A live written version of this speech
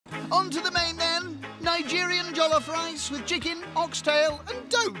On to the main then. Nigerian jollof rice with chicken, oxtail and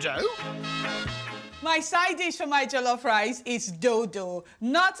dodo. My side dish for my jollof rice is dodo,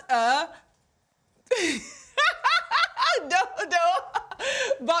 not a dodo,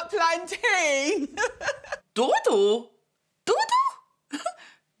 but plantain. Dodo? Dodo?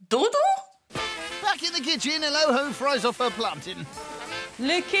 Dodo? Back in the kitchen, Eloho fries off her plantain.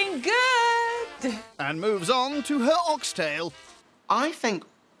 Looking good. And moves on to her oxtail. I think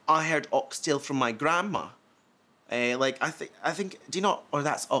I heard oxtail from my grandma. I think, do you not? Or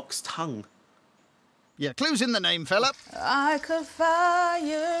that's ox tongue. Yeah, clues in the name, fella. Like a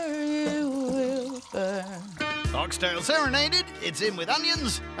fire you will burn. Oxtail serenaded, it's in with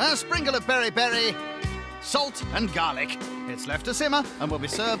onions, a sprinkle of peri-peri, salt and garlic. It's left to simmer and will be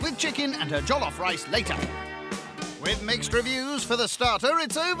served with chicken and her jollof rice later. With mixed reviews for the starter,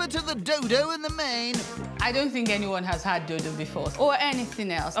 it's over to the dodo in the main. I don't think anyone has had dodo before, or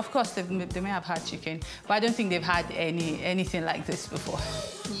anything else. Of course, they may have had chicken, but I don't think they've had anything like this before.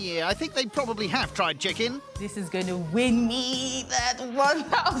 Yeah, I think they probably have tried chicken. This is going to win me that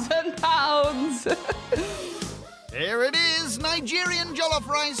 £1,000. Here it is, Nigerian jollof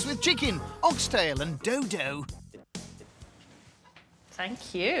rice with chicken, oxtail and dodo.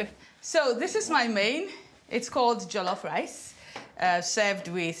 Thank you. So this is my main. It's called jollof rice, served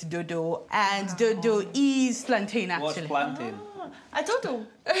with dodo, and dodo is plantain, actually. What's plantain? A dodo.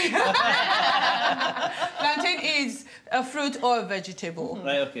 Plantain is a fruit or a vegetable.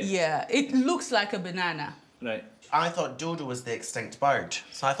 Right, OK. Yeah, it looks like a banana. Right. I thought dodo was the extinct bird,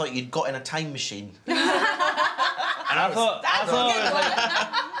 so I thought you'd got in a time machine. And I thought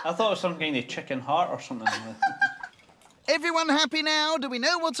it was some kind of chicken heart or something. Everyone happy now? Do we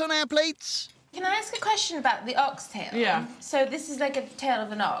know what's on our plates? Can I ask a question about the oxtail? Yeah. So this is like a tail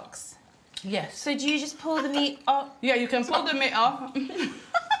of an ox? Yes. So do you just pull the meat off? Yeah, you can pull the meat off. You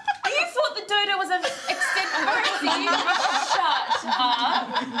thought the dodo was an extinct bird? Shut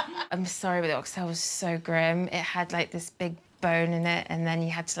up. I'm sorry, but the oxtail was so grim. It had like this big bone in it, and then you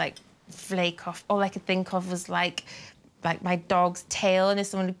had to like flake off. All I could think of was like my dog's tail, and if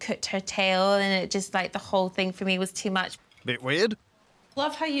someone had cooked her tail, and it just like the whole thing for me was too much. Bit weird.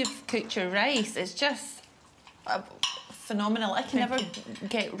 Love how you've cooked your rice. It's just phenomenal. I can never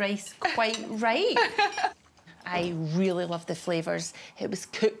get rice quite right. I really love the flavours. It was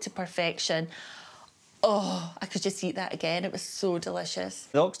cooked to perfection. Oh, I could just eat that again. It was so delicious.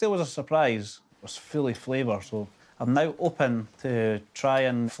 The oxtail was a surprise. It was full of flavour, so I'm now open to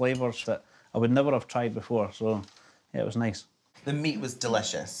trying flavours that I would never have tried before, so yeah, it was nice. the meat was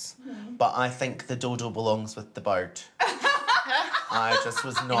delicious, but I think the dodo belongs with the bird. I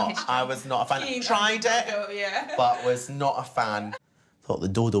was not a fan. Tried it, but was not a fan. Thought the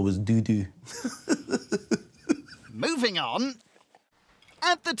dodo was doo-doo. Moving on.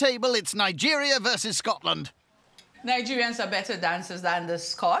 At the table, it's Nigeria versus Scotland. Nigerians are better dancers than the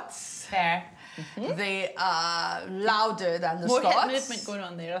Scots. Fair. They are louder than the More Scots. hip movement going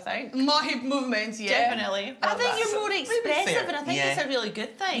on there, I think. More hip movement, yeah. Definitely. I think you're more expressive, and I think it's a really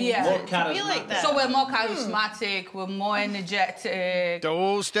good thing. Yeah. More to be charismatic. like that. So we're more charismatic, we're more energetic.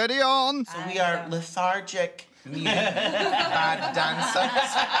 Oh, steady on. So we are lethargic, bad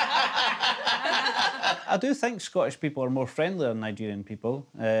dancers. I do think Scottish people are more friendly than Nigerian people,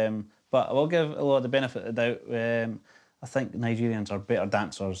 but I will give a lot of the benefit of the doubt. I think Nigerians are better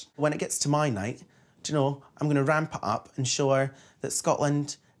dancers. When it gets to my night, do you know, I'm going to ramp it up and show her that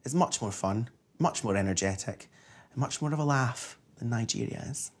Scotland is much more fun, much more energetic, and much more of a laugh than Nigeria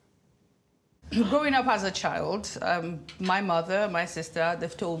is. Growing up as a child, my mother, my sister,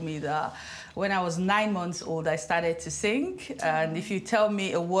 they've told me that when I was 9 months old, I started to sing. And if you tell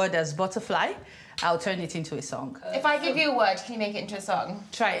me a word as butterfly, I'll turn it into a song. If I give you a word, can you make it into a song?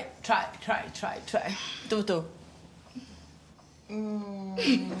 Try it. Try. Dodo.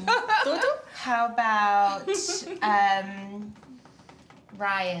 Dodo? How about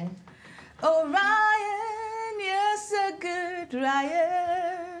Ryan? Oh, Ryan, you're so good,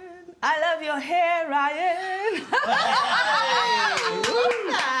 Ryan. I love your hair, Ryan.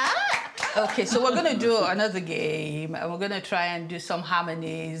 Okay, so we're gonna do another game, and we're gonna try and do some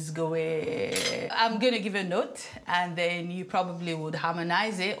harmonies going. I'm gonna give a note, and then you probably would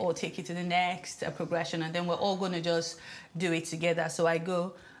harmonize it or take it to the next progression, and then we're all gonna just do it together. So I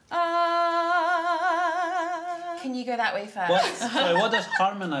go, ah. Can you go that way first? Sorry, what does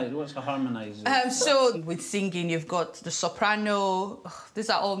harmonise? What's a harmonise? So with singing, you've got the soprano. Ugh, these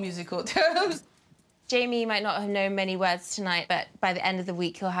are all musical terms. Jamie might not have known many words tonight, but by the end of the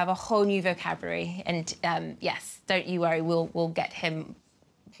week, he'll have a whole new vocabulary. And yes, don't you worry, we'll get him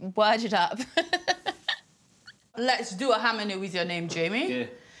worded up. Let's do a harmony with your name, Jamie. Yeah.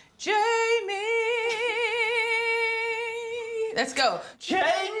 Jamie. Let's go.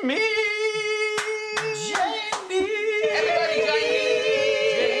 Jamie! Jamie. Everybody join me.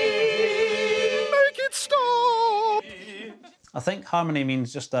 Make it stop! I think harmony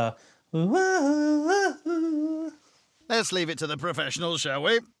means just a... Let's leave it to the professionals, shall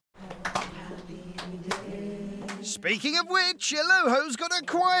we? Speaking of which, Yellowho's got a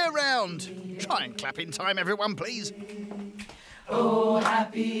choir round. Try and clap in time, everyone, please. Oh,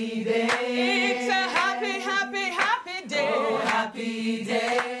 happy day. It's a happy, happy, happy day. Oh, happy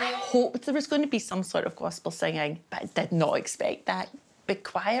day. I hoped there was going to be some sort of gospel singing, but I did not expect that. Big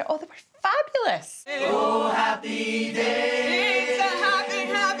choir, oh, they were fabulous. Oh, happy day. It's a happy,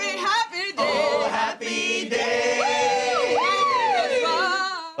 happy, happy day. Oh, happy day.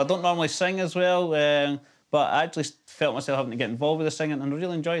 I don't normally sing as well, but I actually felt myself having to get involved with the singing and I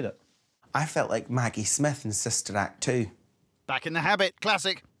really enjoyed it. I felt like Maggie Smith in Sister Act 2. Back in the Habit,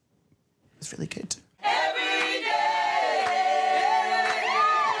 classic. It's really good. Every day.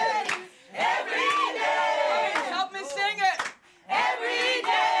 Every day. Help me sing it. Every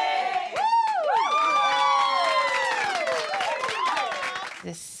day.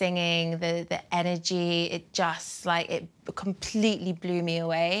 The singing, the energy, it just like, it completely blew me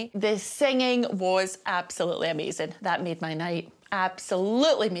away. The singing was absolutely amazing. That made my night.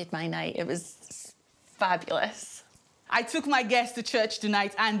 Absolutely made my night. It was fabulous. I took my guests to church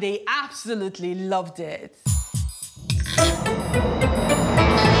tonight and they absolutely loved it.